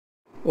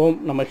Om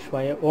Namah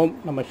Shivaya,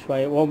 Om Namah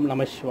Shivaya, Om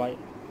Namah Shivaya.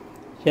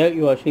 Here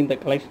you are seeing the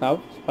collection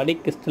of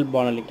Spadiak crystal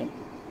bananalingam.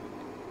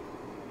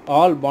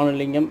 All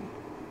bananalingam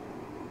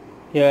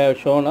here I have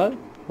shown are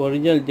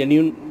original,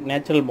 genuine,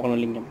 natural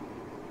bananalingam,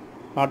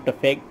 not a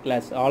fake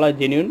glass. All are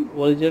genuine,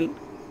 original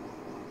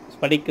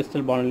Spadiak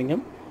crystal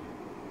bananalingam.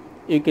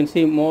 You can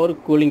see more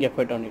cooling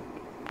effect on it.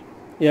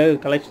 Here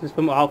collection is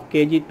from half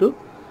kg to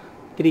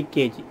 3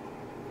 kg.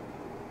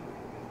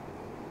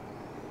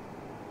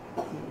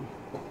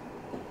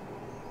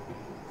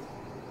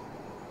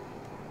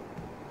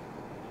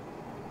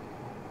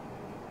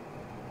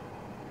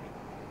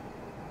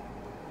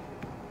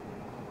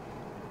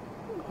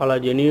 All are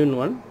genuine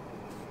one.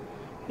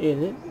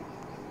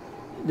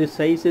 This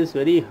size is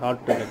very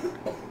hard to get.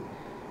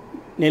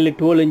 Nearly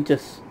 12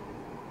 inches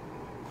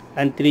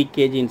and 3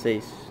 kg in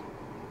size.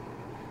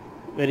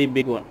 Very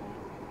big one.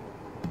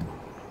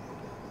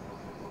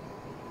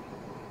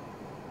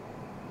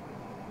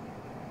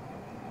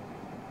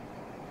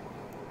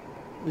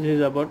 This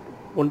is about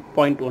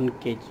 1.1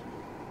 kg.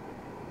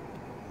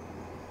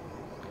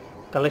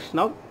 Collection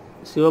of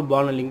shiva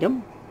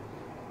bananalingam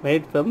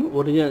made from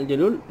original,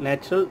 genuine,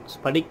 natural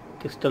Spadiak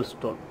crystal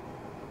stone.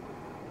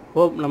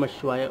 Om Namah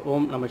Shivaya,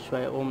 Om Namah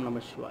Shivaya, Om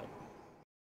Namah Shivaya.